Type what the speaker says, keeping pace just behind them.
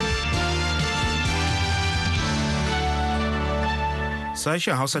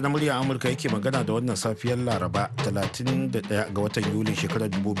Sashen Hausa na muryar Amurka yake magana da wannan safiyar Laraba 31 ga watan Yuli shekarar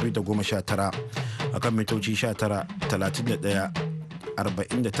 2019 akan mitoci 19, 31,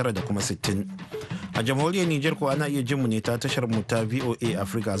 49 da kuma 60. A jamhuriyar Nijar ko ana iya jinmu ne ta tashar mu ta VOA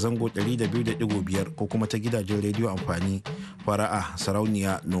Africa zango 200.5 ko kuma ta gidajen rediyo amfani fara'a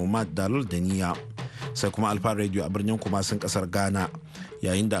sarauniya nomad dalol da niya sai kuma alfa radio a birnin kumasin kasar Ghana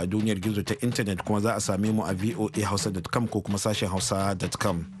yayin da a duniyar gizo ta intanet kuma za a same mu a voahausa.com ko kuma sashen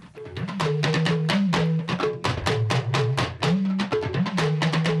hausa.com.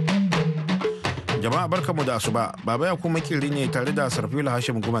 Jama'a barkamu da asuba, baba ya kuma kiri ne tare da Sarfila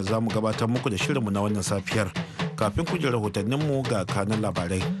Hashim Gumar za mu gabatar muku da shirinmu na wannan safiyar kafin ku ji rahotanninmu ga kanun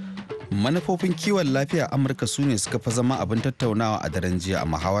labarai. Manufofin kiwon lafiya Amurka su ne suka fi zama abin tattaunawa a daren jiya a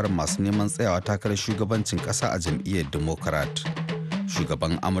muhawarar masu neman tsayawa takarar shugabancin ƙasa a jam'iyyar Democrat.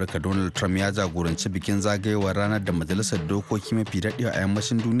 Shugaban Amurka Donald Trump ya jagoranci bikin zagayowar ranar da Majalisar Dokoki mafi daɗewa a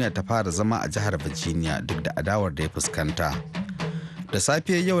yammacin duniya ta fara zama a jihar Virginia duk da adawar da ya fuskanta. Da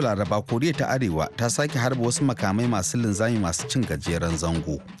safiyar yau Laraba, Koriya ta Arewa ta sake harba wasu makamai masu linzami masu cin gajeren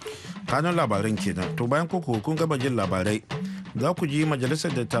zango. Kanun labaran kenan, to bayan kuku kun gama jin labarai, za ku ji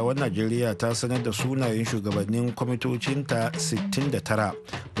Majalisar Dattawan Najeriya ta sanar da sunayen shugabannin kwamitocinta 69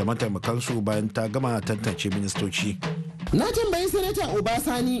 da mataimakansu bayan ta gama tantance ministoci. Na tambayi Sanata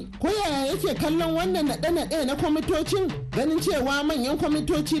Obasani ko yaya yake kallon wannan naɗe-naɗe na kwamitocin ganin cewa manyan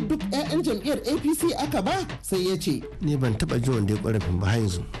kwamitoci duk 'ya'yan jam'iyyar APC aka ba sai ya ce. Ni ban taɓa jin wanda ya ƙorafin ba har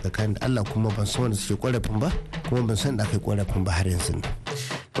yanzu tsakanin Allah kuma ban san wanda suke ƙorafin ba kuma ban san da aka yi ƙorafin ba har yanzu.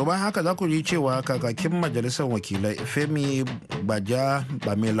 To bayan haka za ku ji cewa kakakin majalisar wakilai Femi Baja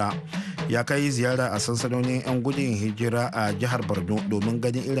Bamela ya kai ziyara a sansanonin 'yan gudun hijira a jihar Borno domin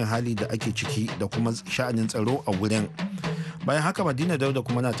ganin irin hali da ake ciki da kuma sha'anin tsaro a wurin. Bayan haka Madina Dauda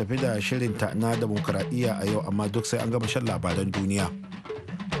kuma na tafi da shirinta na demokuraɗiyya a yau amma duk sai an gama shan labaran duniya.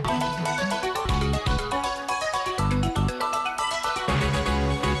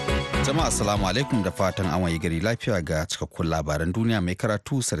 Jama'a assalamu alaikum da fatan an wayi gari lafiya ga cikakkun labaran duniya mai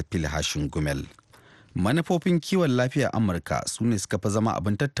karatu Sarfil Hashin Gumel. Manufofin kiwon lafiya Amurka su ne suka fi zama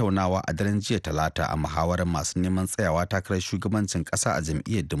abin tattaunawa a daren jiya Talata a muhawarar masu neman tsayawa takarar shugabancin ƙasa a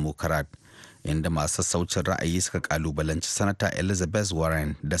jam'iyyar Democrat, inda masu sassaucin ra'ayi suka kalubalanci Sanata Elizabeth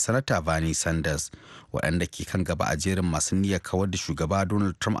Warren da Sanata Bernie Sanders, waɗanda ke kan gaba a jerin masu niyyar kawar da shugaba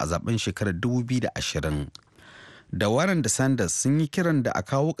Donald Trump a zaben shekarar 2020. Da Warren da Sanders sun yi kiran da a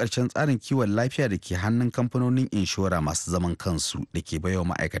kawo ƙarshen tsarin kiwon lafiya da ke hannun kamfanonin inshora masu zaman kansu da ke baiwa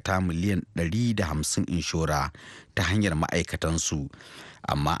ma'aikata miliyan 150 inshora ta hanyar ma'aikatansu.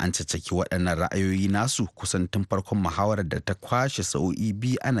 Amma an caccaki waɗannan ra'ayoyi nasu kusan tun farkon muhawarar da ta kwashe sa'o'i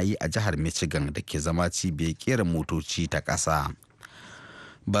biyu ana yi a jihar Michigan da ke zama cibiyar ƙera motoci ta ƙasa.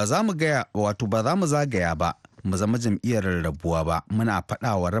 Ba za mu zagaya ba mu zama jam'iyyar rarrabuwa ba, muna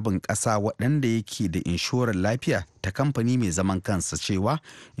faɗa wa rabin ƙasa waɗanda yake da inshorar lafiya ta kamfani mai zaman kansa cewa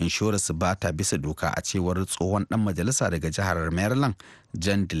inshorar su ba ta bisa doka, a cewar tsohon ɗan majalisa daga jihar Maryland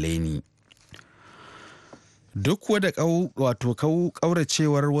John Delaney. Duk wadda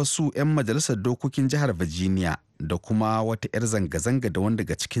ƙauracewar wasu 'yan majalisar dokokin jihar Virginia da kuma wata 'yar zanga-zanga da wanda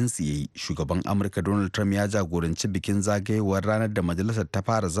daga cikinsu ya yi, shugaban Amurka Donald Trump ya jagoranci bikin zagayowar ranar da majalisar ta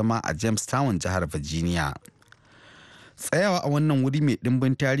fara zama a Jamestown jihar Virginia. Tsayawa a wannan wuri mai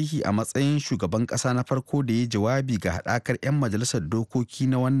ɗimbin tarihi a matsayin shugaban ƙasa na farko da ya jawabi ga haɗakar 'yan majalisar dokoki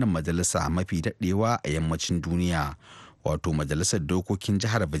na wannan majalisa mafi daɗewa a yammacin duniya, wato majalisar dokokin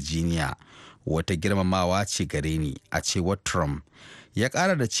jihar Virginia, wata girmamawa ce gare ni, a cewar Trump. Ya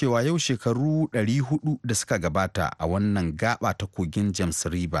ƙara da cewa yau shekaru 400 da suka gabata a wannan gaba ta kogin James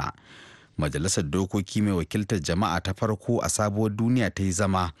River, majalisar dokoki mai wakiltar jama'a ta farko a sabuwar duniya ta yi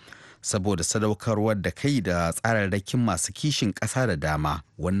zama. Saboda sadaukarwar da kai da tsararrakin masu kishin ƙasa da dama,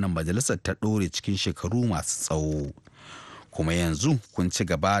 wannan majalisar ta ɗore cikin shekaru masu tsawo. Kuma yanzu kun ci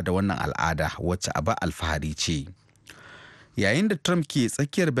gaba da wannan al'ada wacce aba alfahari ce. Yayin da Trump ke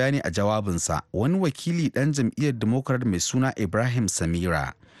tsakiyar bayani a jawabinsa, wani wakili ɗan jam'iyyar Democrat mai suna Ibrahim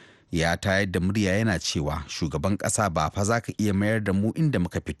Samira ya tayar da murya yana cewa shugaban ƙasa ba fa za ka iya mayar da mu inda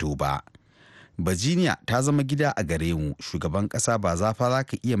muka fito ba. Virginia ta zama gida a gare mu, shugaban ƙasa ba za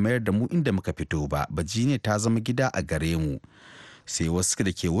ka iya mayar da mu inda muka fito ba. Virginia ta zama gida a gare mu. Sai wasu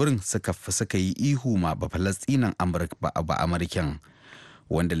da ke wurin suka yi ihu ma ba Falastinan ba Amurken,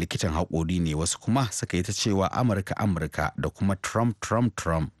 wanda likitan haƙori ne, wasu kuma suka yi ta cewa Amurka da kuma Trump.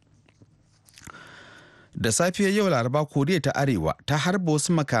 Da safiyar yau Laraba, Koriya ta Arewa ta harba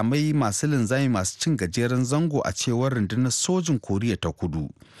wasu makamai masu linzami masu cin gajeren zango a cewar rundunar sojin Koriya ta Kudu.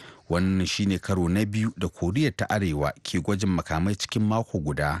 Wannan shine karo na biyu da Koriya ta Arewa ke gwajin makamai cikin mako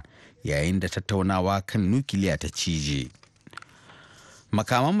guda, yayin da tattaunawa kan nukiliya ta cije.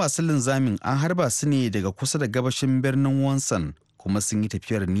 Makaman masu linzamin an harba su ne daga kusa da gabashin birnin Wonsan kuma sun yi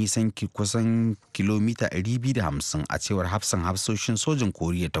tafiyar nisan kusan kilomita 250 a cewar hafsan hafsoshin sojin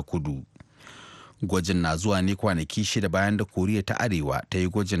Koriya ta Kudu. Gwajin na zuwa ne kwanaki 6 bayan da Koriya ta Arewa ta yi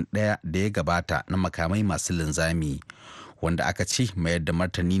gwajin ɗaya da ya gabata na makamai masu linzami, wanda aka ce mayar da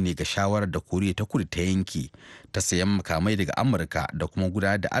martani ne ga shawarar da Koriya ta Kudu ta yanke ta sayan makamai daga Amurka da kuma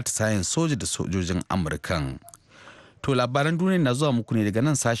gudanar da atisayen soja da sojojin Amurkan. To labaran duniya na zuwa muku ne daga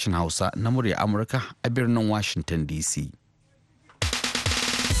nan sashen Hausa na murya Amurka a birnin Washington DC.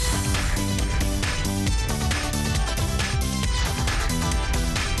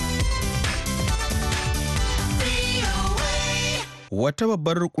 Wata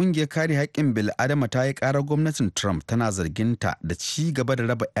babbar kungiyar kare haƙƙin bil'adama ta yi ƙarar gwamnatin Trump tana zarginta da ci gaba da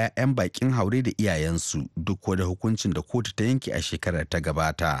raba 'ya'yan baƙin haure da iyayensu duk da hukuncin da kotu ta yanke a shekarar ta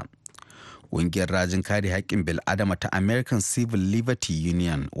gabata. Ƙungiyar rajin kare haƙƙin bil'adama ta American Civil Liberty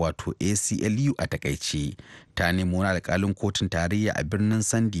Union wato ACLU a takaice ta nemo wani alƙalin kotun tarayya a birnin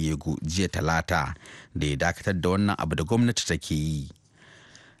San Diego jiya Talata da ya dakatar da wannan abu da gwamnati take yi.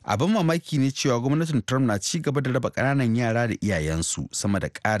 Abin mamaki ne cewa gwamnatin Trump na ci gaba da raba ƙananan yara da iyayensu. Sama da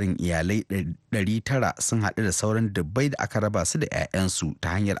ƙarin iyalai 900 sun haɗu da sauran dubbai da aka raba su da 'ya'yansu ta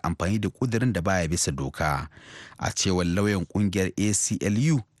hanyar amfani da ƙudurin da baya bisa doka, a cewar lauyan ƙungiyar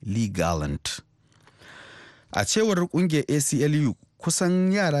ACLU Lee Gallant. A cewar ƙungiyar ACLU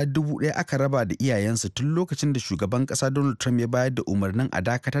kusan yara 1,000 aka raba da iyayensu tun lokacin da shugaban ƙasa Donald Trump ya bayar da umarnin a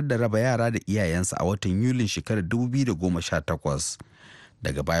dakatar da raba yara da iyayensu a watan Yulin shekarar 2018.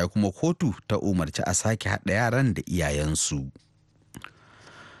 Daga baya kuma kotu ta umarci a sake haɗa yaran da iyayensu.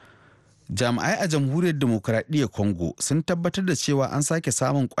 Jami'ai a jamhuriyar demokuraɗiyyar Congo sun tabbatar da cewa an sake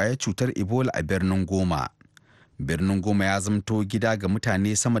samun ƙwayar cutar Ebola a birnin Goma. Birnin Goma ya zamto gida ga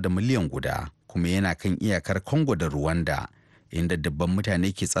mutane sama da miliyan guda kuma yana kan iyakar Congo da Rwanda, inda dubban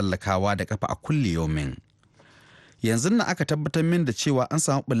mutane ke tsallakawa da kafa a kulle yomin. Yanzu nan aka tabbatar min da cewa an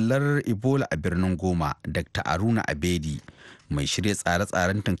samu ɓullar Ebola a birnin Goma. Dr. Aruna Abedi, mai shirya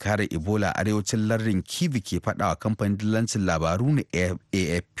tsare-tsaren tunkarar Ebola a arewacin lardin Kivu, ke faɗa wa kamfanin dillancin labaru na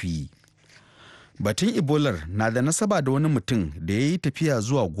AFP. Batun Ebolar na da nasaba da wani mutum da ya yi tafiya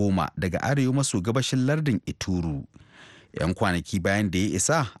zuwa Goma daga arewa maso gabashin lardin Ituru. 'Yan kwanaki bayan da ya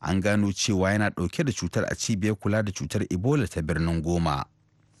isa an gano cewa yana ɗauke da cutar a cibiyar kula da cutar Ebola ta birnin Goma.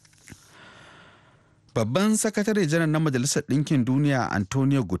 Babban sakatare janar na Majalisar Ɗinkin Duniya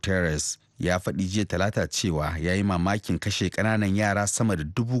Antonio Guterres ya faɗi jiya Talata cewa ya yi mamakin kashe ƙananan yara sama da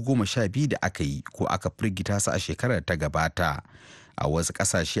 12,000 da aka yi ko aka firgita su a shekarar ta gabata a wasu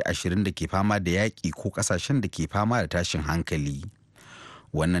ƙasashe 20 da ke fama da yaƙi ko ƙasashen da ke fama da tashin hankali.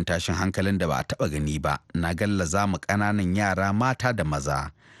 Wannan tashin hankalin da ba a taɓa gani ba na gallaza mu ƙananan yara mata da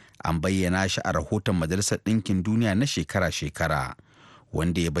maza. An bayyana shi a rahoton Majalisar Ɗinkin Duniya na shekara-shekara,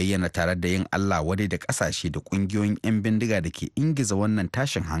 wanda ya bayyana tare da yin Allah wadai da ƙasashe da ƙungiyoyin 'yan bindiga da ke ingiza wannan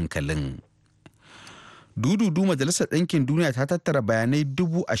tashin hankalin. Dududu Majalisar Ɗinkin Duniya ta tattara bayanai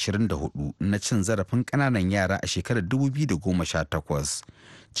 24,000 na cin zarafin ƙananan yara a shekarar 2018,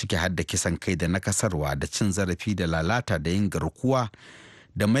 ciki har da kisan kai da nakasarwa da cin zarafi da lalata da yin garkuwa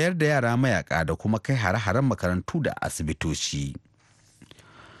da mayar da yara mayaka da kuma kai hare-haren makarantu da asibitoci.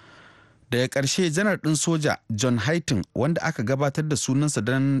 Daga ƙarshe, janar ɗin soja John Hayton, wanda aka gabatar da sunansa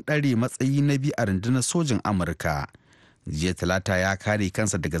don ɗare matsayi na biyu a rundunar sojin Amurka, jiya Talata ya kare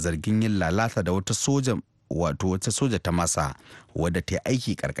kansa daga zargin yin lalata da wata soja ta masa wadda ta yi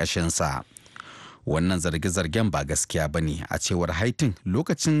aiki ƙarƙashinsa. Wannan zarge-zargen ba gaskiya ba ne, a cewar Hayton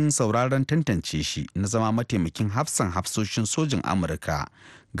lokacin sauraron tantance shi na zama mataimakin hafsan hafsoshin sojin Amurka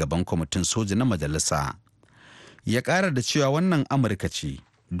gaban kwamitin soja na majalisa. Ya ƙara da cewa wannan Amurka ce,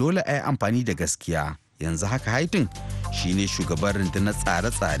 dole a yi amfani da gaskiya. Yanzu haka Hayton shine shugaban rundunar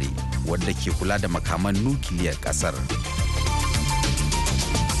tsare-tsare wadda ke kula da makaman nukiliyar kasar.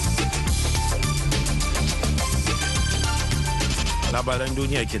 Labaran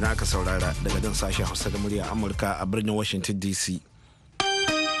duniya ke aka saurara daga nan sashen Hausa da murya Amurka a birnin Washington DC.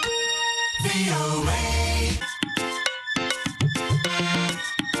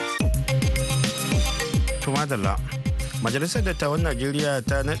 Tumadala. Majalisar Dattawan Najeriya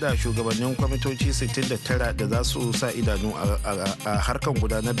ta nada shugabannin kwamitoci 69 da za su sa idanu a harkan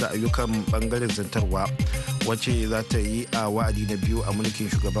gudanar da ayyukan bangaren zantarwa, wacce za ta yi a wa'adi na biyu a mulkin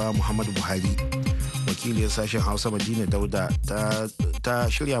shugaba Muhammadu Buhari. Wakiliyar sashen Hausa Madina Dauda ta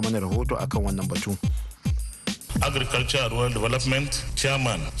shirya mana rahoto akan wannan batu. Agriculture and Rural Development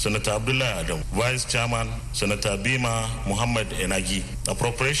Chairman Senator Abdullah Adam, Vice Chairman Senator Bima Muhammad Enagi,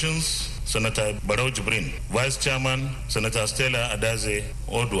 Appropriations Senator Barau Jibrin, Vice Chairman Senator Stella Adaze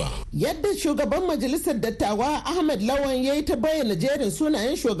Odwa. Yadda shugaban majalisar dattawa Ahmed Lawan ya yi ta bayyana jerin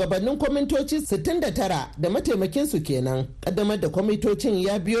sunayen shugabannin kwamitoci 69 da mataimakin su kenan. Kaddamar da kwamitocin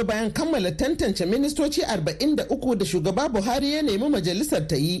ya biyo bayan kammala tantance ministoci 43 da shugaba Buhari ya nemi majalisar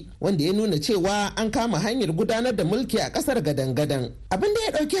ta yi, wanda ya nuna cewa an kama hanyar gudanar da mulki a kasar gadan-gadan. Abin da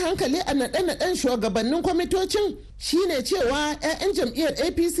ya dauki hankali a naɗe-naɗen shugabannin kwamitocin shine cewa 'ya'yan jam'iyyar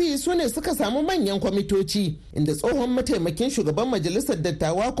APC su ne suka samu manyan kwamitoci, inda tsohon mataimakin shugaban majalisar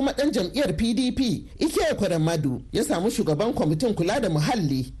dattawa kuma dan jam'iyyar PDP Ike Kwaramadu ya samu shugaban kwamitin kula da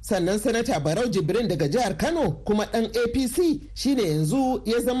muhalli, sannan sanata Barau Jibrin daga jihar Kano kuma dan APC shine yanzu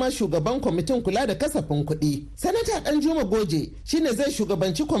ya zama shugaban kwamitin kula da kasafin kuɗi. Sanata Danjuma Goje shine zai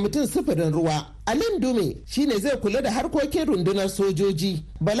shugabanci kwamitin sufurin ruwa. Alim Dume shine zai kula da harkokin rundunar sojoji.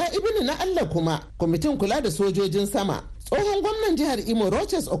 Bala Ibnu na Allah kuma kwamitin kula da sojojin sama. Tsohon gwamnan jihar Imo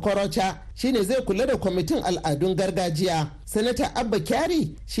Rochas Okorocha shine zai kula da kwamitin al'adun gargajiya. Sanata Abba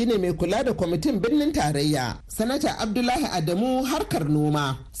Kyari shine mai kula da kwamitin birnin tarayya. Sanata Abdullahi Adamu harkar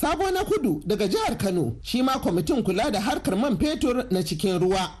noma. Sabo na Kudu daga jihar Kano shi ma kwamitin kula da harkar man fetur na cikin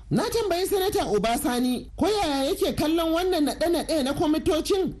ruwa. Na tambayi Sanata Obasani ko yaya yake kallon wannan naɗe-naɗe na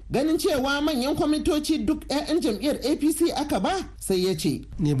kwamitocin, ganin cewa manyan kwamitoci duk 'ya'yan jam'iyyar APC aka ba, sai ya ce.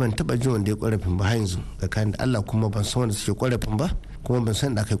 Ni ban taɓa jin wanda ya ƙorafin ba yanzu tsakanin Allah, kuma ban san wanda suke ƙorafin ba, kuma ban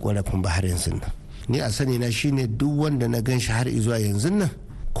san da aka yi ƙorafin ba har yanzu nan. Ni a sani na shine duk wanda na gan shi har zuwa yanzu nan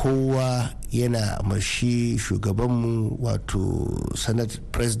kowa yana mashi shugabanmu wato senate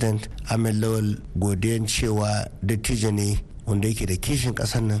president Ahmed Lawal godiyan cewa dattijo ne wanda yake da kishin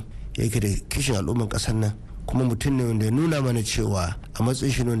ƙasar nan, yake da kishin al'umman ƙasar nan, kuma mutum ne wanda ya nuna mana cewa a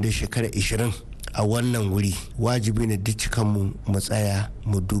matsayin shi wanda ya shekara 20 a wannan wuri wajibi ne duk cikanmu mu tsaya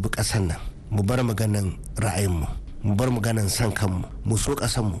mu dubi ƙasar nan, mu bar maganan ra'ayinmu, mu bar maganan san kanmu, mu so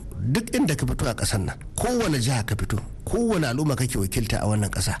ƙasarmu. Duk inda ka fito a ƙasar nan, kowane jiha ka fito, kowane al'umma kake wakilta a wannan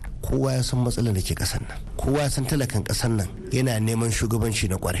ƙasa, kowa ya san matsalar da ke ƙasar nan, kowa ya san talakan ƙasar nan yana neman shugabanci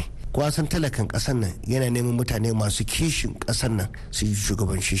na ƙwarai, kowa ya san talakan ƙasar nan yana neman mutane masu kishin ƙasar nan su yi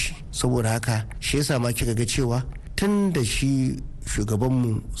shugabanci shi. Saboda haka shi yasa ma kika ga cewa tun da shi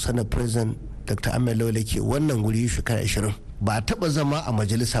shugabanmu sanar president Dr. Ahmed Lawal ke wannan wuri shekara 20 ba a taɓa zama a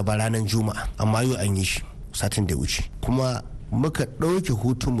majalisa ba ranar Juma'a, amma yau an yi shi satin da ya wuce, kuma muka ɗauke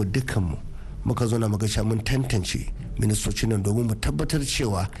hutunmu dukkanmu muka zo na muka sha mun tantance ministoci nan domin mu tabbatar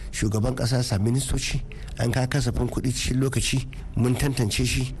cewa shugaban ƙasa sa ministoci an ka kasafin kuɗi cikin lokaci, mun tantance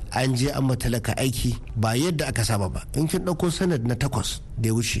shi, an je an matalaka aiki ba yadda aka saba ba. In kin ɗauko sanad na 8 da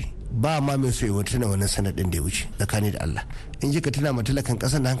ya wuce ba ma mai so ya tuna wannan sanad ɗin da ya wuce, tsakani da Allah in ji ka tuna matalakan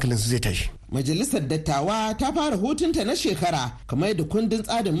ƙasar na hankalinsu zai tashi. Majalisar dattawa ta fara hutunta na shekara kamar yadda kundin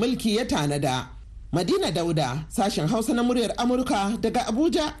tsarin mulki ya tanada. Madina Dauda, sashen Hausa na muryar Amurka daga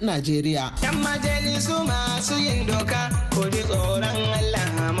Abuja, Najeriya. Yan majalisu masu yin doka, ku ji tsoron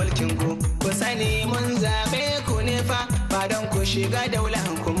Allah mulkin ku sani mun zaɓe ku ne fa, ba don ku shiga daular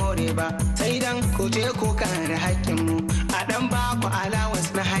ku more ba, sai dan ku je ku kare haƙƙinmu, a ɗan ba ku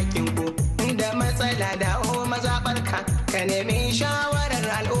alawas na haƙƙinku. Inda matsala da o mazaɓarka, ka nemi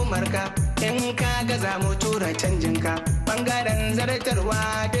shawarar al'ummarka, in ka gaza mu tura canjinka, ɓangaren zartarwa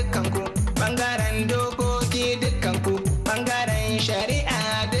dukkanku. Bangaren dokoki dukkanku, bangaren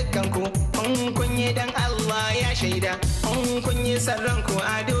shari'a dukkanku, in kun yi dan Allah ya shaida, in kun yi sarranku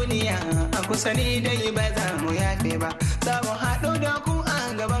a duniya a kusa ni dai ba za mu yafe ba, za mu haɗu da ku a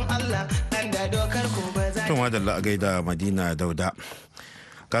gaban Allah nan da dokar ku ba za ta. Madalla a gaida Madina Dauda.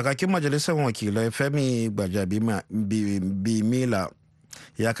 Kakakin majalisar wakilai Femi Bimila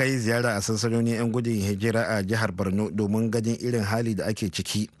ya kai ziyara a sansanonin 'yan gudun hijira a jihar Borno domin ganin irin hali da ake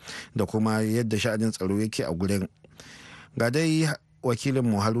ciki da kuma yadda sha'anin tsaro yake a gurin. Ga dai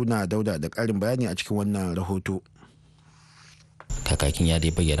wakilin Haruna Dauda da ƙarin bayani a cikin wannan rahoto. Kakakin ya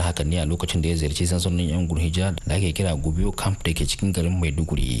dai bayyana hakan ne a lokacin da ya ziyarci sansanonin 'yan gudun hijira da ake kira Gubiyo Camp da ke cikin garin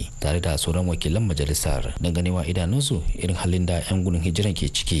Maiduguri tare da sauran wakilan majalisar don ganewa idanunsu irin halin da 'yan gudun hijiran ke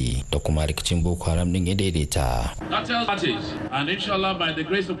ciki da kuma rikicin Boko Haram din ya daidaita. And inshallah by the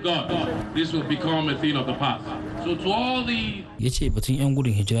grace of God this will become a thing of the past. So to all the ya ce batun 'yan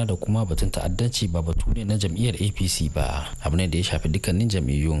gudun hijira da kuma batun ta'addanci ba batu ne na jam'iyyar APC ba, abu ne da ya shafi dukkanin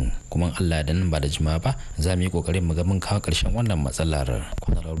jam'iyyun, kuma Allah da nan ba da jima ba za mu yi kokarin mu ga mun kawo ƙarshen wannan matsalar.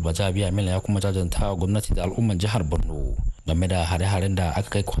 Kwanar Bajabiya Mila ya kuma jajanta wa gwamnati da al'umman jihar Borno game da hare-haren da aka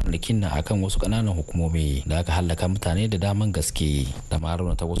kai kwanakin nan akan wasu kananan hukumomi da aka hallaka mutane da daman gaske da ma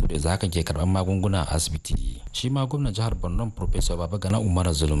raunata wasu da za ka ke karɓar magunguna a asibiti. Shi ma gwamnan jihar Borno Professor Babagana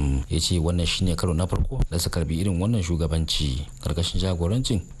Umar Zulum ya ce wannan shine karo na farko da su karbi irin wannan shugabanci karkashin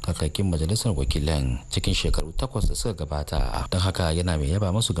jagorancin kakakin majalisar wakilan cikin shekaru 8 da suka gabata. Don haka yana mai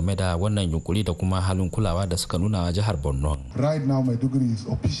yaba musu game da wannan yunkuri da kuma halin kulawa da suka nuna a jihar Borno. Right now Maiduguri is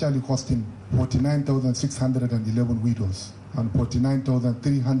officially hosting 49,611 widows and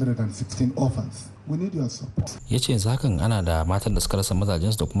 49,316 orphans. We need your support. Ya ce yanzu hakan ana da matan da suka rasa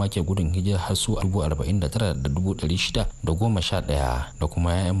mazajensu da kuma ke gudun hijira har su 49,611 da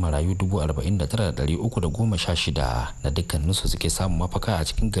kuma 'ya'yan marayu 49,316 da dukkaninsu suke samun mafaka a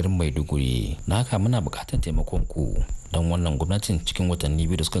cikin garin Maiduguri. Na haka muna buƙatar taimakon ku. Don wannan gwamnatin cikin watanni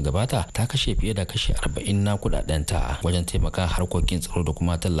 2 da suka gabata ta kashe fiye da kashi 40 na kudadenta wajen taimaka harkokin tsaro da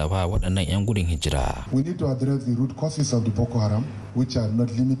kuma tallafa waɗannan 'yan gudun hijira. We need to address the root causes of the Boko Haram, which are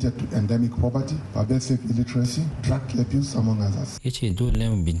not limited to endemic poverty, pervasive illiteracy, drug abuse among others. Ya ce dole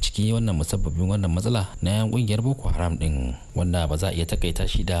mu binciki wannan musabbabin wannan matsala na 'yan kungiyar Boko Haram din, wanda ba za a iya takaita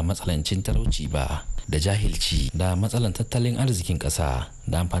shi da matsalancin talauci ba, da jahilci, da matsalan tattalin arzikin ƙasa,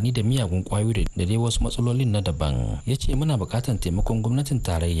 da amfani da miyagun kwayoyi da dai wasu matsalolin na daban. Ya ce muna buƙatar taimakon gwamnatin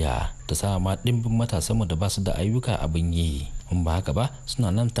tarayya ta sa ma ɗimbin matasanmu da ba su da ayyuka abin yi. In ba haka ba suna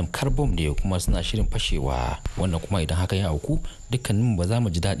nan tamkar bom ne kuma suna shirin fashewa, wannan kuma idan haka ya auku dukkanin ba za mu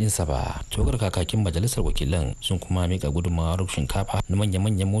ji daɗin sa ba. Togar kakakin majalisar wakilan sun kuma mika gudunmawar shinkafa na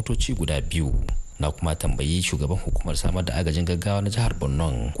manya-manyan motoci guda 2. Na kuma tambayi shugaban hukumar samar da agajin gaggawa na jihar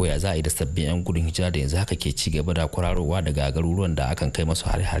Borno ko ya za a yi da sabbin 'yan gudun hijira da yanzu haka ke ci gaba da kwararowa daga garuruwan da akan kai masu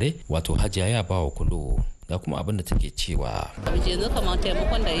hare-hare, wato Hajiya ya bawa kulo. Ga kuma abin da take cewa yanzu kamar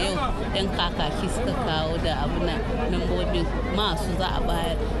taimakon da yau yan kakaki suka kawo da abin membobin masu za a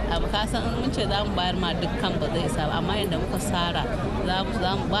bayar abu kasan mun ce za mu bayar ma dukkan ba zai isa amma yadda muka tsara za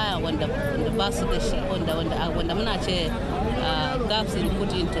mu baya wanda ba su da shi wanda muna ce gaps in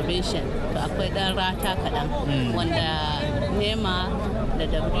food intervention to akwai dan rata kaɗan wanda nema da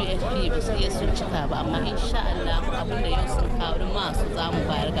WFP ba su iya sun cika ba, amma insha Allah abin da yau sun kawo masu za mu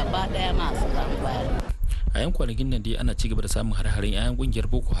bayar gaba daya masu za mu bayar. A yan kwanakin nan dai ana cigaba da samun hare-haren 'ya'yan kungiyar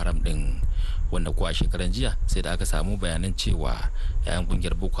Boko Haram din, wanda kuwa a shekaran jiya sai da aka samu bayanan cewa 'ya'yan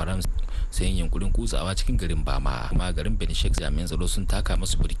kungiyar Boko Haram sai yin yunkurin kutsawa cikin garin Bama kuma garin Benishek jami'an tsaro sun taka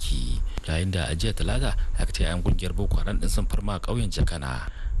masu burki, yayin da a jiya Talata aka ce 'ya'yan kungiyar Boko Haram din sun farma a ƙauyen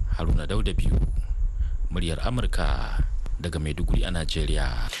Jakana. Haruna Dauda biyu, muryar Amurka daga Maiduguri a Najeriya.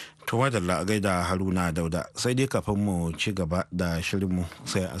 To wadalla a gaida Haruna Dauda, sai dai kafin mu ci gaba da shirinmu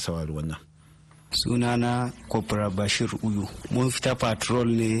sai a saurari wannan. Sunana Kopra Bashir Uyu, mun fita patrol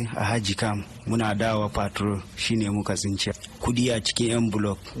ne a Haji Kam, muna dawa patrol shine muka tsinci kudi a cikin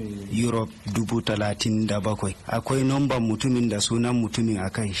envelope Europe 37,000. Akwai nomban mutumin da sunan mutumin a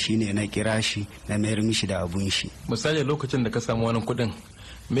kai, shine na kira shi na mayar mishi da abun shi. Misali lokacin da ka samu wannan kudin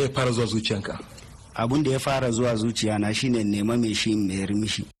me ya fara zuwa zuciyanka? Abun da ya fara zuwa zuciyana shine nema mai shi mayar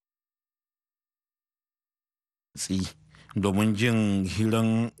mishi. Domin jin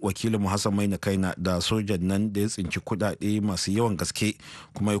hiran wakilin Hassan Maina Kaina da sojan nan da ya tsinci kudade masu yawan gaske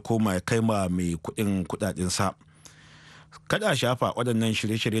kuma ya koma ya kai ma mai kudadensa. Kada a shafa waɗannan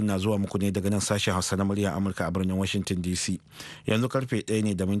shirye-shiryen na zuwa muku ne daga nan sashen Hausa na murya Amurka a birnin Washington DC. Yanzu karfe 1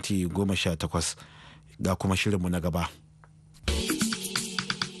 ne da minti 18 ga kuma shirinmu na gaba.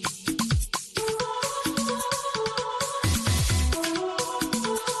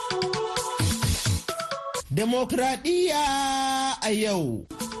 Demokradiyya a yau.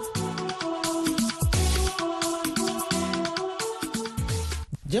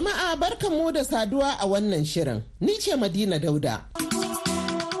 Jama'a barkanmu da saduwa a wannan shirin. Ni ce Madina Dauda.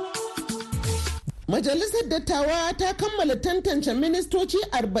 Majalisar Dattawa ta kammala tantance ministoci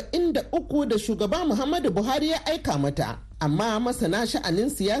 43 da shugaba Muhammadu Buhari ya aika mata. Amma masana sha'anin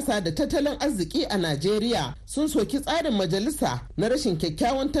siyasa da tattalin arziki a Najeriya sun soki tsarin majalisa na rashin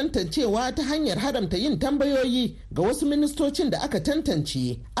kyakkyawan tantancewa ta hanyar haramta yin tambayoyi ga wasu ministocin da aka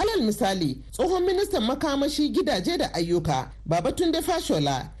tantance. Alal misali, tsohon ministan makamashi, gidaje da ayyuka, Babatunde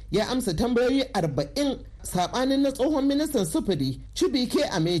Fashola, ya amsa tambayoyi 40 sabanin na tsohon ministan sufuri Chibike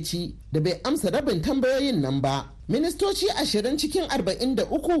Amechi da bai amsa rabin tambayoyin nan ba. Ministoci 20 cikin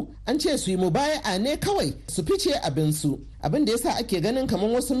 43 an ce su yi mubaya'a ne kawai su fice abinsu, abin da yasa ake ganin kamar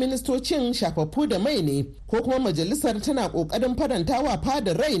wasu ministocin shafaffu da mai ne ko kuma majalisar tana kokarin farantawa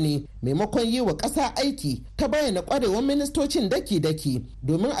fadar rai ne maimakon yi wa ƙasa aiki ta bayyana kwarewar ministocin daki-daki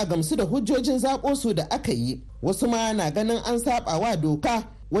domin a gamsu da hujjojin zaɓo su da aka yi. Wasu ma na ganin an saba wa doka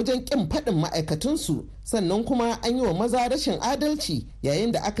wajen ƙin faɗin ma'aikatunsu, sannan kuma an yi wa maza rashin adalci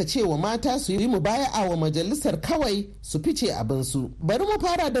yayin da aka ce wa mata su yi mubaya'a wa majalisar kawai su fice abinsu. Bari mu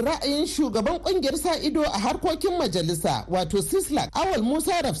fara da ra'ayin shugaban kungiyar sa ido a harkokin majalisa wato Sislak Awal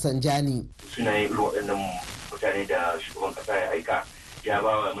Musa Rafsanjani. Suna yin irin waɗannan mutane da shugaban ƙasa ya aika ya ba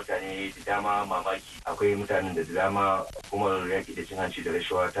wa mutane da dama mamaki. Akwai mutanen da dama hukumar yaƙi da cin hanci da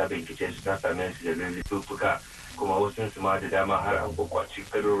rashawa ta bincike su ta same su da laifuka, kuma wasu su ma da dama har an kwakwaci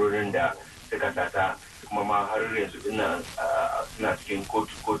kadarorin da suka sata, kuma ma har yanzu suna cikin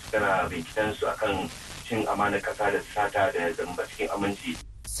kotu tana binciken su akan cin amanar kasa da sata da zamba cikin aminci.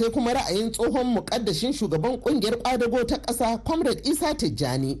 Sai kuma ra'ayin tsohon mukaddashin shugaban kungiyar kwadago ta ƙasa Comrade Isa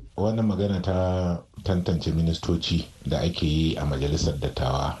Tijjani. Wannan magana ta tantance ministoci da ake yi a majalisar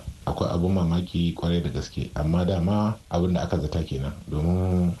dattawa akwai abin mamaki kwarai da gaske, amma dama abin da aka zata kenan,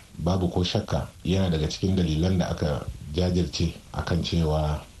 domin babu ko shakka yana daga cikin dalilan da aka jajirce akan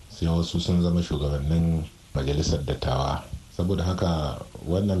cewa sai wasu sun zama shugabannin majalisar dattawa. Saboda haka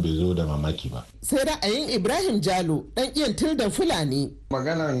wannan bai zo da mamaki ba. Sai ra'ayin Ibrahim Jalo dan iyan tildan Fulani.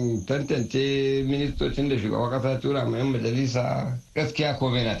 Maganan tantance ministocin da shugaban kasa tura mai majalisa gaskiya ko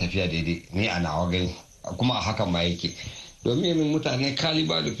bai na tafiya daidai ni a nawa gani, kuma a hakan ma yake, domin mutane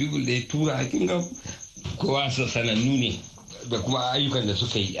kaliba da people da ya tura hakin ga kowa su sanannu ne da kuma ayyukan da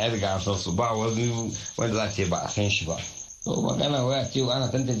suka yi a riga san su, ba wani wanda za ce ba a san shi ba. To magana waya cewa ana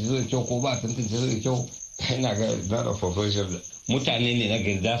tantance su da kyau ko ba tantance su da kyau, ina ga not a professional mutane ne na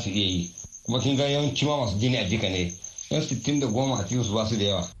gari za su iya yi, kuma kin ga yawanci ma masu jini a jika ne, yan 60 a cikin su ba su da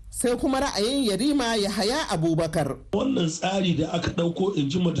yawa. Sai kuma ra'ayin Yarima Yahaya Abubakar. Wannan tsari da aka ɗauko in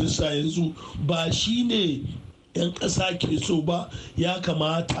ji majalisa yanzu ba shi ne 'yan ƙasa ke so ba. Ya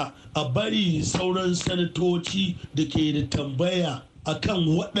kamata a bari sauran sanatoci da ke da tambaya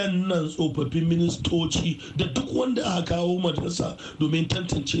akan waɗannan tsofaffin ministoci da duk wanda aka kawo majalisa domin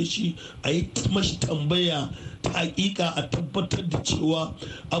tantance shi a yi mashi tambaya ta hakika, a tabbatar da cewa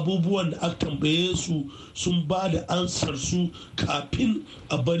abubuwan da aka tambaye su sun ba da ansar su kafin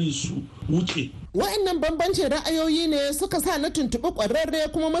a bari su wuce. Wa'annan bambancin ra'ayoyi ne suka sa na tuntuɓi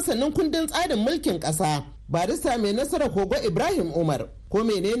ƙwararre kuma masanin kundin tsarin mulkin ƙasa barista mai nasara Kogo Ibrahim Umar. Ko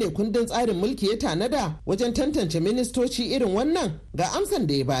menene kundin tsarin mulki ya tanada wajen tantance ministoci irin wannan? Ga amsan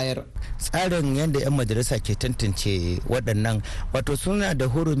da ya bayar. Tsarin yadda 'yan majalisa ke tantance waɗannan wato suna da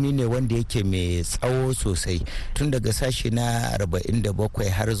hurumi ne wanda yake mai tsawo sosai, tun daga sashe na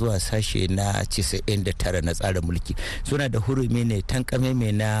 47 har zuwa sashe na 99 na tsarin mulki. Suna da hurumi ne tankame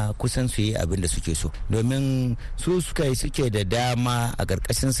mai na kusan su yi abin da suke so, domin su suke da dama a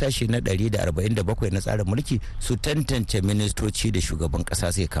ƙarƙashin sashe na 147 na tsarin mulki su tantance ministoci da shugaban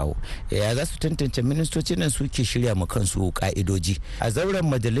kasa zai kawo. Ya za su tantance ministoci nan suke shirya ma kansu ka'idoji a zauren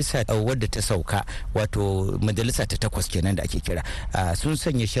majalisa wadda ta sauka, wato majalisa ta 8 kenan da ake kira, sun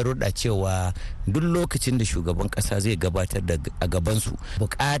sanya sharuɗa cewa duk lokacin da shugaban kasa zai gabatar da a gabansu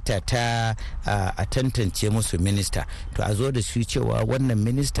bukata ta a tantance musu minista, to a zo da su cewa wannan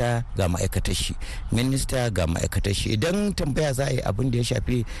minista ga ma'aikatar shi, minista ga ma'aikatar shi. Idan tambaya za a yi abin da ya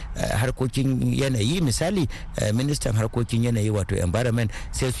shafi harkokin yanayi, misali ministan harkokin yanayi wato environment,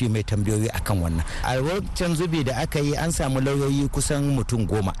 sai su yi mai tambayoyi akan wannan. A wancan zubi da aka yi an samu lauyoyi kusan mutum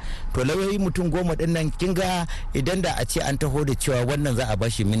 10, to lauyoyi mutum 10 din nan kin ga idan da a ce an taho da cewa wannan za a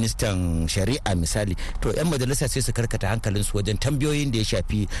bashi ministan shari'a misali, to yan majalisa sai su karkata hankalin su wajen tambayoyin da ya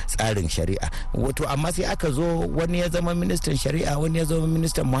shafi tsarin shari'a. Wato amma sai aka zo wani ya zama ministan shari'a, wani ya zama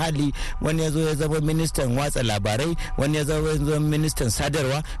ministan muhalli, wani ya zo ya zama ministan watsa labarai, wani ya zama ministan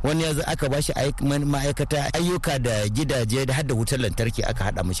sadarwa, wani ya aka bashi ma'aikata ayyuka da gidaje da hadda wutar lantarki aka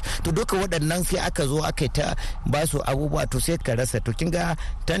hada mishi. To duka waɗannan sai aka zo aka ta ba su abubuwa, to sai ka rasa, to kin ga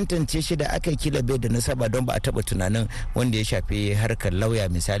tantance shi da aka kila bai da nasaba, don ba a taba tunanin wanda ya shafi harkar lauya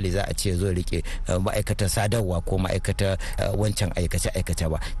misali za a ce zo rike ma'aikatar sadarwa ko ma'aikatar wancan aikace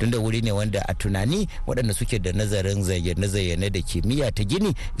ba, tunda wuri ne wanda a tunani waɗanda suke da nazarin zayyane da kimiyya ta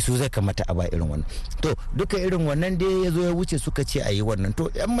gini su zai kamata a ba irin wannan. To duka irin wannan dai ya zo ya wuce suka ce a yi wannan, to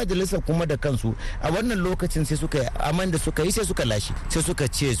yan majalisa kuma da kansu a wannan lokacin sai suka aman da suka yi sai suka lashe, sai suka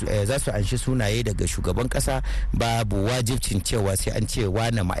ce za su anshi sunaye daga shugaban kasa, babu wajibcin cewa sai an ce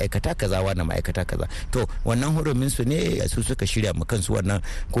wane ma'aikata kaza wane ma'aikata kaza. To wannan hurumin su ne su suka shirya ma kansu wannan,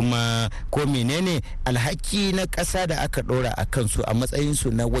 kuma ko menene alhaki na ƙasa da aka ɗora a kansu a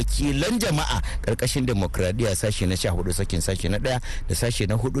matsayinsu na wakilan jama'a ƙarƙashin demokradiyya sashe na 14 sakin sashe na 1 da sashe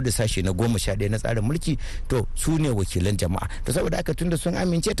na 4 da sashe na 11 na tsarin mulki to su ne wakilan jama'a. To saboda haka tunda sun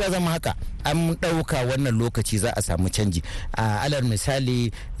amince ta zama haka an ɗauka wannan lokaci za a samu canji. A alal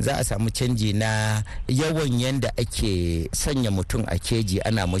misali za a samu canji na yawan yanda ake sanya mutum a keji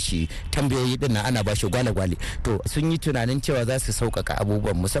ana mashi tambayoyi din ana bashi gwale-gwale. To sun yi tunanin cewa za su sauƙaƙa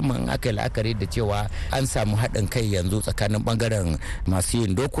abubuwan musamman aka yi la'akari da cewa an samu haɗin kai yanzu tsakanin bangaren masu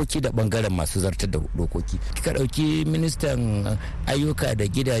yin dokoki da bangaren masu zartar da dokoki. Kika ɗauki ministan ayyuka da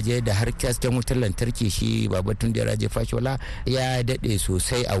gidaje da hasken wutar lantarki shi Babatunde Raje Fashola ya daɗe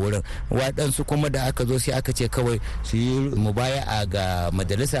sosai a wurin. Waɗansu kuma da aka zo sai aka ce kawai su yi mubaya'a ga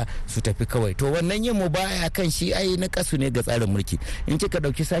majalisa su tafi kawai. To wannan yin mubaya'a kan shi ai na kasu ne ga tsarin mulki. In kika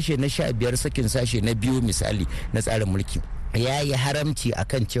ɗauki sashe na 15 sakin sashe na 2 misali na tsarin mulki ya yi haramci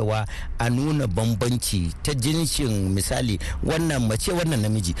akan cewa a nuna bambanci ta jinshin misali wannan mace wannan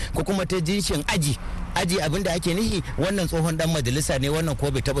namiji ko kuma ta jinshin aji abinda ake nihi wannan tsohon dan majalisa ne wannan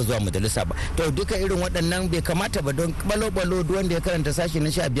ko bai taba zuwa majalisa ba. To duka irin waɗannan bai kamata ba don balo duk wanda ya karanta sashi na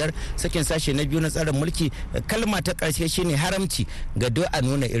 15 sakin sashi na 2 na tsarin mulki kalma ta ƙarshe shine haramci ga duk a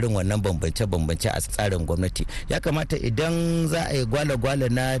nuna irin wannan bambance a tsarin gwamnati. Ya kamata idan za a yi gwale-gwale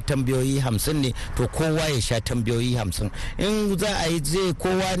na tambayoyi 50 ne to kowa ya sha tambayoyi 50. In za a yi zai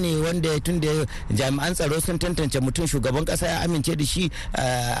kowa ne wanda tun da jami'an tsaro sun tantance mutum shugaban kasa ya amince da shi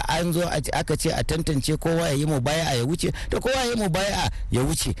an zo aka ce a tantance kowa ya yi mubaya'a ya wuce to kowa ya yi mubaya'a ya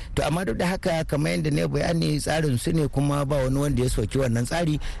wuce. To amma duk da haka kamar yadda ne bayani tsarin su ne kuma ba wani wanda ya soki wannan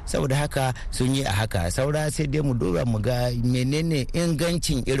tsari saboda haka sun yi a haka. Saura sai dai mu duba mu ga menene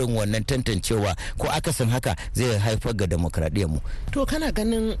ingancin irin wannan tantancewa ko akasin haka zai haifar ga demokradiyyar mu. To kana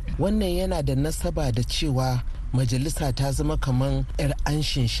ganin wannan yana da nasaba da cewa majalisa ta zama kamar 'yar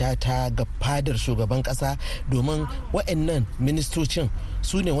anshin shata ga fadar shugaban kasa domin wa'annan ministocin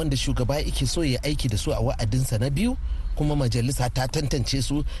su ne wanda shugaba yake so ya aiki da su a wa'adinsa na 2 kuma majalisa ta tantance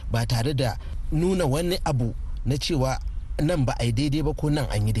su ba tare da nuna wani abu na cewa nan ba a yi daidai ba ko nan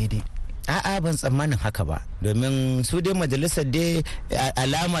an yi daidai. A'a ban tsammanin haka ba domin su dai majalisar dai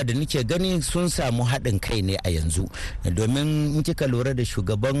alama da nake gani sun samu haɗin kai ne a yanzu domin in kika lura da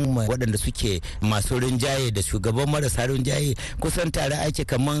shugaban waɗanda suke masu rinjaye da shugaban marasa rinjaye kusan tare ake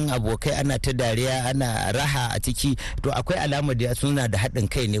kaman abokai ana ta dariya ana raha a ciki. To akwai alama da suna da haɗin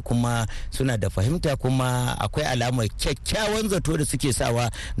kai ne kuma suna da fahimta kuma akwai alamar kyakkyawan zato da suke sawa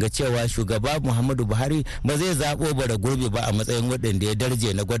ga cewa shugaba Muhammadu Buhari ba zai zaɓo bara gurbi ba a matsayin waɗanda ya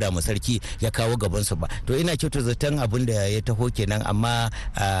darje na gwada masarki ya kawo gabansu ba. To ina kyautar zaton abin da ya taho kenan amma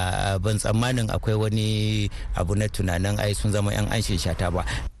ban tsammanin akwai wani abu na tunanin ai sun zama 'yan anshin shata ba.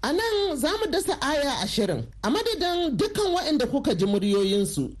 A nan za mu dasa aya a shirin a madadin dukkan waɗanda kuka ji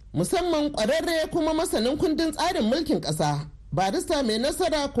muryoyinsu musamman ƙwararre kuma masanin kundin tsarin mulkin ƙasa barista mai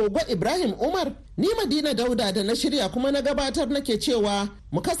nasara Kogo Ibrahim Umar. Ni Madina Dauda da na shirya kuma na gabatar nake cewa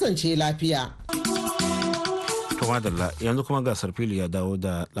mu kasance lafiya. Madalla yanzu kuma gasar fili ya dawo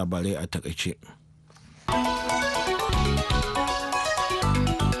da labarai a takaice.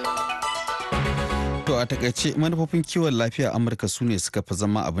 To a takaice manufofin kiwon lafiya Amurka su ne suka fi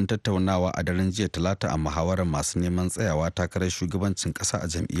zama abin tattaunawa a daren jiya Talata a muhawarar masu neman tsayawa takarar shugabancin kasa a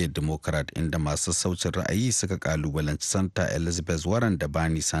jam'iyyar Democrat inda masu saucin ra'ayi suka kalubalanci Santa Elizabeth Warren da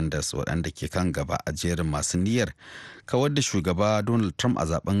Bernie Sanders waɗanda ke kan gaba a jerin masu niyyar kawar da shugaba Donald Trump a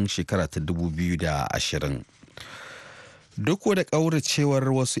zaben shekara ta 2020. Duk da ƙauracewar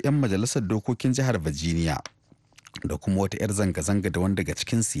wasu 'yan majalisar dokokin jihar Virginia da kuma wata 'yar zanga-zanga da wanda daga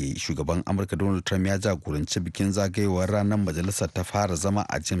cikinsu ya yi, shugaban Amurka Donald Trump ya jagoranci bikin zagayowar ranar majalisar ta fara zama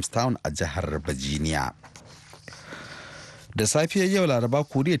a Jamestown a jihar Virginia. Da safiyar yau Laraba,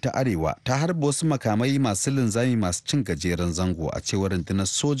 Koriya ta Arewa ta harba wasu makamai masu linzami masu cin gajeren zango a cewar rundunar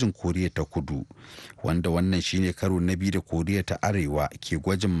sojin Koriya ta Kudu, wanda wannan shine karo na biyu da Koriya ta Arewa ke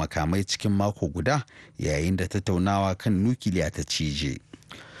gwajin makamai cikin mako guda yayin da tattaunawa kan nukiliya ta cije.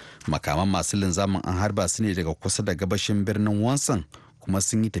 Makaman masu linzamin an harba su ne daga kusa da gabashin birnin Wonsan kuma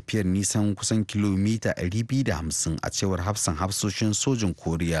sun yi tafiyar nisan kusan kilomita 250 a cewar hafsan hafsoshin sojin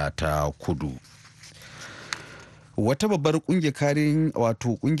Koriya ta Kudu. Wata babbar kungiyar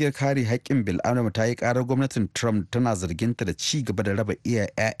kare haƙƙin bil'adama ta yi ƙarar gwamnatin Trump tana zarginta da ci gaba da raba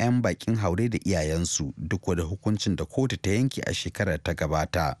 'ya'yan bakin haure da iyayensu duk da hukuncin da kotu ta yanke a shekarar ta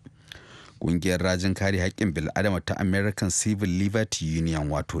gabata. Kungiyar rajin kare haƙƙin bil'adama ta American Civil Liberty Union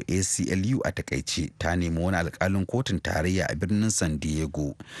wato ACLU a takaice ta nemi wani alƙalin kotun tarayya a birnin San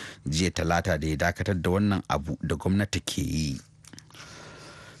Diego jiya Talata da ya dakatar da wannan abu da gwamnati ke yi.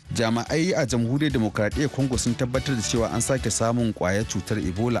 jami'ai a jamhuriyar demokradiyyar congo sun tabbatar da cewa an sake samun kwayar cutar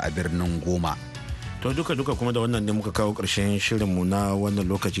ebola a birnin goma. To duka kuma da wannan ne muka kawo ƙarshen shirinmu na wannan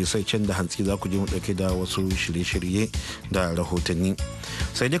lokaci, sai can da hantsi za ku je mu ɗauke da wasu shirye-shirye da rahotanni.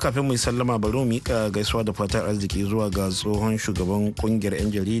 Sai dai kafin mu yi sallama bari mu miƙa gaisuwa da fatar arziki zuwa ga tsohon shugaban kungiyar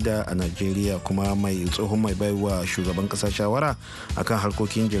 'yan jarida a Najeriya kuma tsohon mai baiwa shugaban ƙasa shawara akan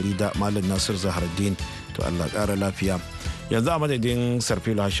harkokin jarida Malam Nasir Zaharaddin. To Allah ƙara lafiya. Yanzu a madadin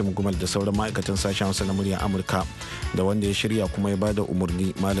Sarfilo Hashim Gumal da sauran ma'aikatan sashen Hausa na muryar Amurka da wanda ya shirya kuma ya bada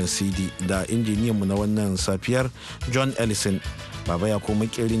umarni Malam Sidi da injiniyanmu na wannan safiyar John Ellison. Baba ya ko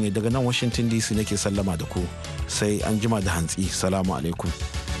makeri ne daga nan Washington DC nake sallama da ku sai an jima da hantsi. Salamu alaikum.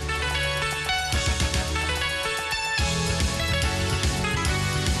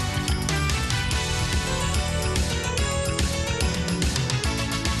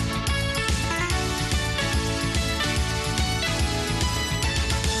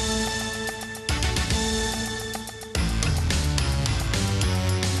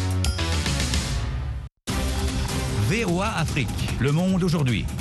 VOA Afrique, le monde aujourd'hui.